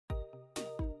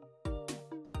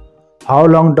How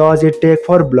long does it take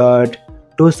for blood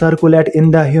to circulate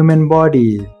in the human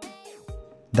body?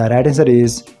 The right answer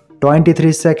is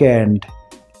 23 seconds.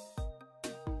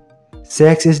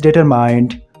 Sex is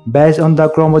determined based on the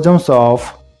chromosomes of.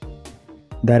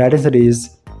 The right answer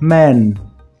is men.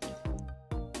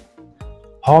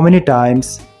 How many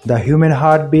times the human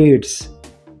heart beats?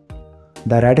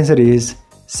 The right answer is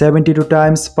 72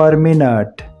 times per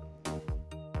minute.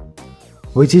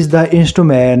 Which is the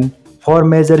instrument for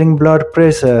measuring blood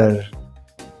pressure?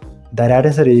 The right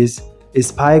answer is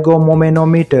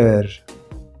sphygmomanometer.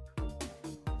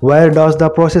 Where does the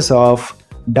process of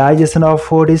digestion of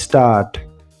food start?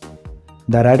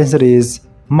 The right answer is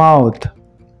mouth.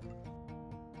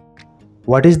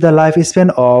 What is the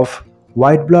lifespan of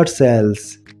white blood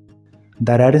cells?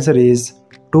 The right answer is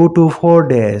 2 to 4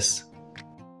 days.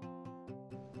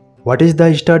 What is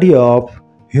the study of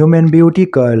human beauty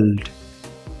called?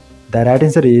 The right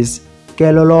answer is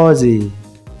calology.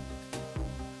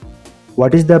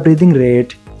 What is the breathing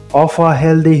rate of a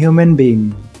healthy human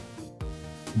being?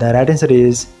 The right answer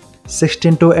is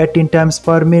 16 to 18 times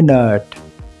per minute.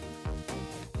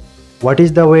 What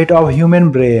is the weight of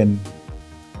human brain?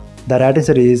 The right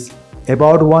answer is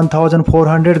about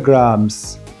 1400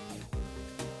 grams.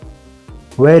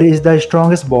 Where is the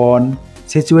strongest bone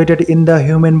situated in the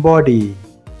human body?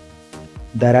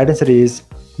 The right answer is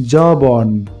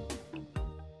jawbone.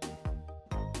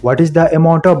 What is the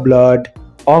amount of blood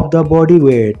of the body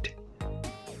weight?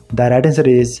 The right answer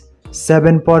is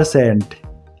 7%.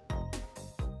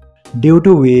 Due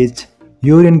to which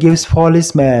urine gives foul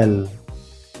smell?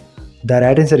 The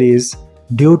right answer is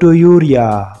due to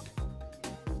urea.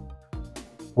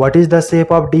 What is the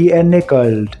shape of DNA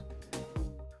called?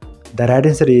 The right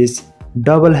answer is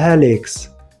double helix.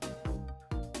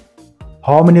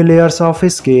 How many layers of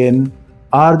skin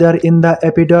are there in the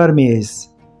epidermis?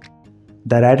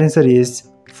 The right answer is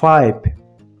 5.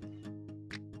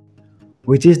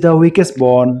 Which is the weakest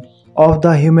bone of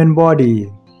the human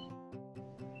body?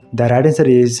 The right answer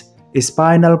is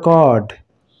spinal cord.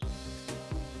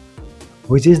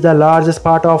 Which is the largest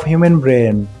part of human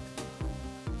brain?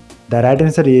 The right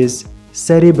answer is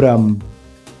cerebrum.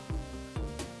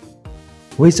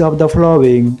 Which of the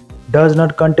following does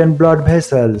not contain blood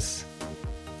vessels?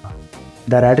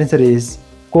 The right answer is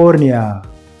cornea.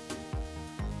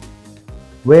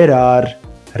 Where are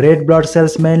red blood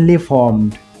cells mainly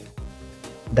formed?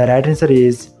 The right answer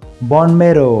is bone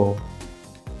marrow.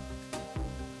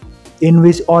 In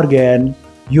which organ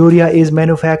urea is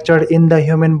manufactured in the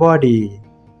human body?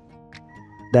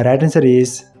 The right answer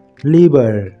is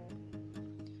liver.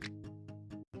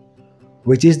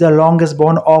 Which is the longest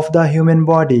bone of the human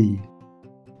body?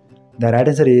 The right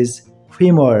answer is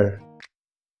femur.